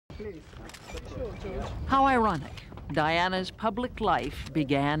please. Sure, George. How ironic. Diana's public life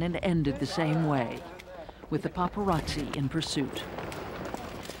began and ended the same way, with the paparazzi in pursuit.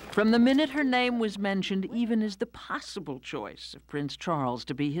 From the minute her name was mentioned, even as the possible choice of Prince Charles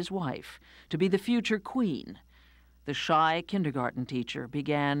to be his wife, to be the future queen, the shy kindergarten teacher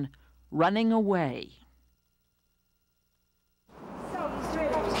began running away. So you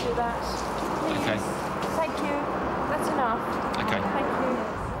straight have to do that. Please. Okay. Thank you. That's enough. Okay. Thank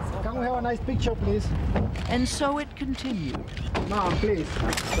you. Can we have a nice picture, please? And so it continued. Mom, please.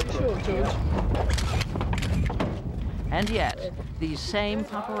 Sure, George. And yet, these same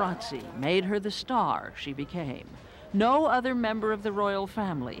paparazzi made her the star she became. No other member of the royal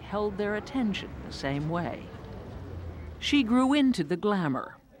family held their attention the same way. She grew into the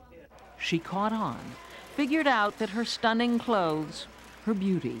glamour. She caught on, figured out that her stunning clothes, her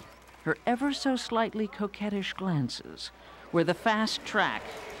beauty, her ever so slightly coquettish glances were the fast track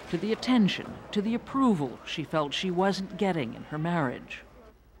to the attention, to the approval she felt she wasn't getting in her marriage.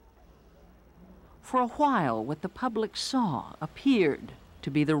 For a while, what the public saw appeared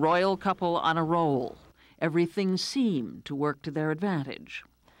to be the royal couple on a roll. Everything seemed to work to their advantage.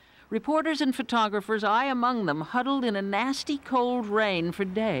 Reporters and photographers, I among them, huddled in a nasty cold rain for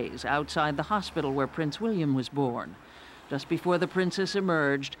days outside the hospital where Prince William was born. Just before the princess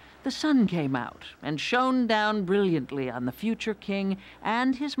emerged, the sun came out and shone down brilliantly on the future king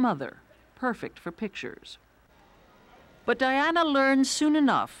and his mother, perfect for pictures. But Diana learned soon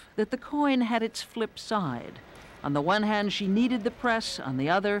enough that the coin had its flip side. On the one hand, she needed the press. On the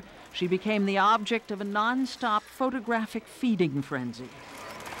other, she became the object of a non-stop photographic feeding frenzy.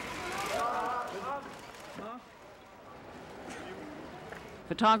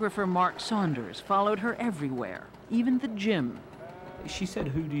 Photographer Mark Saunders followed her everywhere, even the gym. She said,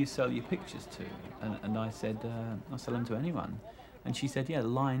 "Who do you sell your pictures to?" And I said, "I sell them to anyone." And she said, "Yeah,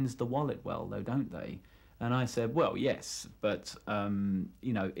 lines the wallet well, though, don't they?" And I said, "Well, yes, but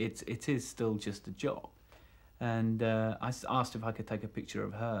you know, it is still just a job." And I asked if I could take a picture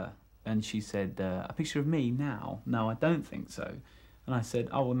of her, and she said, "A picture of me now? No, I don't think so." And I said,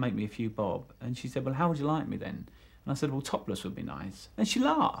 "Oh, well, make me a few bob." And she said, "Well, how would you like me then?" And I said, "Well, topless would be nice." And she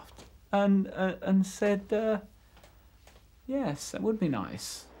laughed and said, "Yes, that would be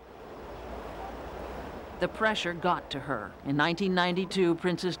nice." The pressure got to her. In 1992,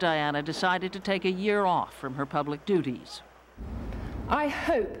 Princess Diana decided to take a year off from her public duties. I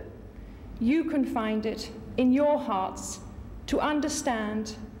hope you can find it in your hearts to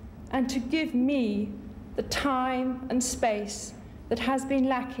understand and to give me the time and space that has been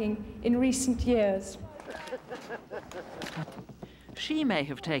lacking in recent years. She may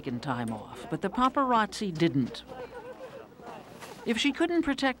have taken time off, but the paparazzi didn't. If she couldn't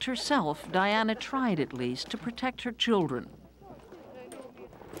protect herself, Diana tried at least to protect her children.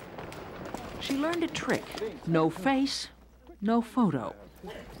 She learned a trick: no face, no photo.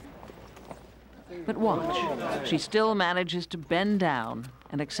 But watch, she still manages to bend down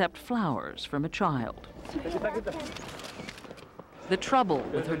and accept flowers from a child. The trouble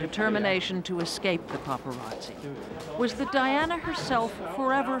with her determination to escape the paparazzi was that Diana herself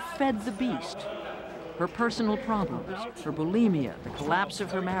forever fed the beast. Her personal problems, her bulimia, the collapse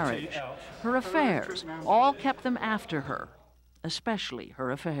of her marriage, her affairs, all kept them after her, especially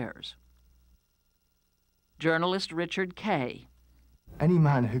her affairs. Journalist Richard Kay. Any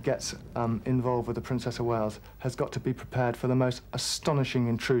man who gets involved with the Princess of Wales has got to be prepared for the most astonishing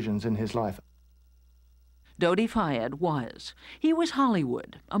intrusions in his life. Dodi Fayed was. He was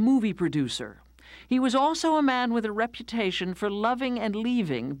Hollywood, a movie producer. He was also a man with a reputation for loving and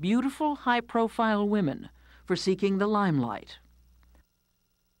leaving beautiful, high-profile women, for seeking the limelight.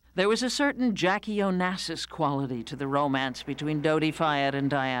 There was a certain Jackie Onassis quality to the romance between Dodi Fayed and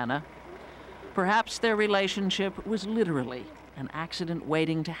Diana. Perhaps their relationship was literally an accident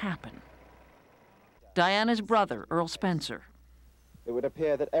waiting to happen. Diana's brother, Earl Spencer. It would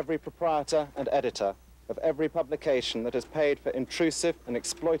appear that every proprietor and editor of every publication that has paid for intrusive and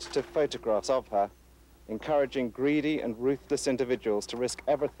exploitative photographs of her, encouraging greedy and ruthless individuals to risk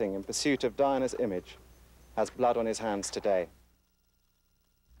everything in pursuit of Diana's image, has blood on his hands today.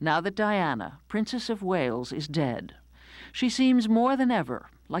 Now that Diana, Princess of Wales, is dead, she seems more than ever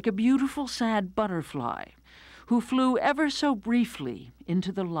like a beautiful, sad butterfly who flew ever so briefly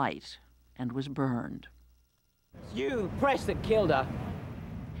into the light and was burned. You press that killed her.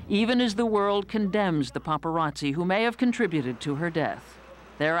 Even as the world condemns the paparazzi who may have contributed to her death,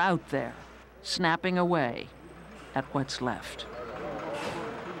 they're out there, snapping away at what's left.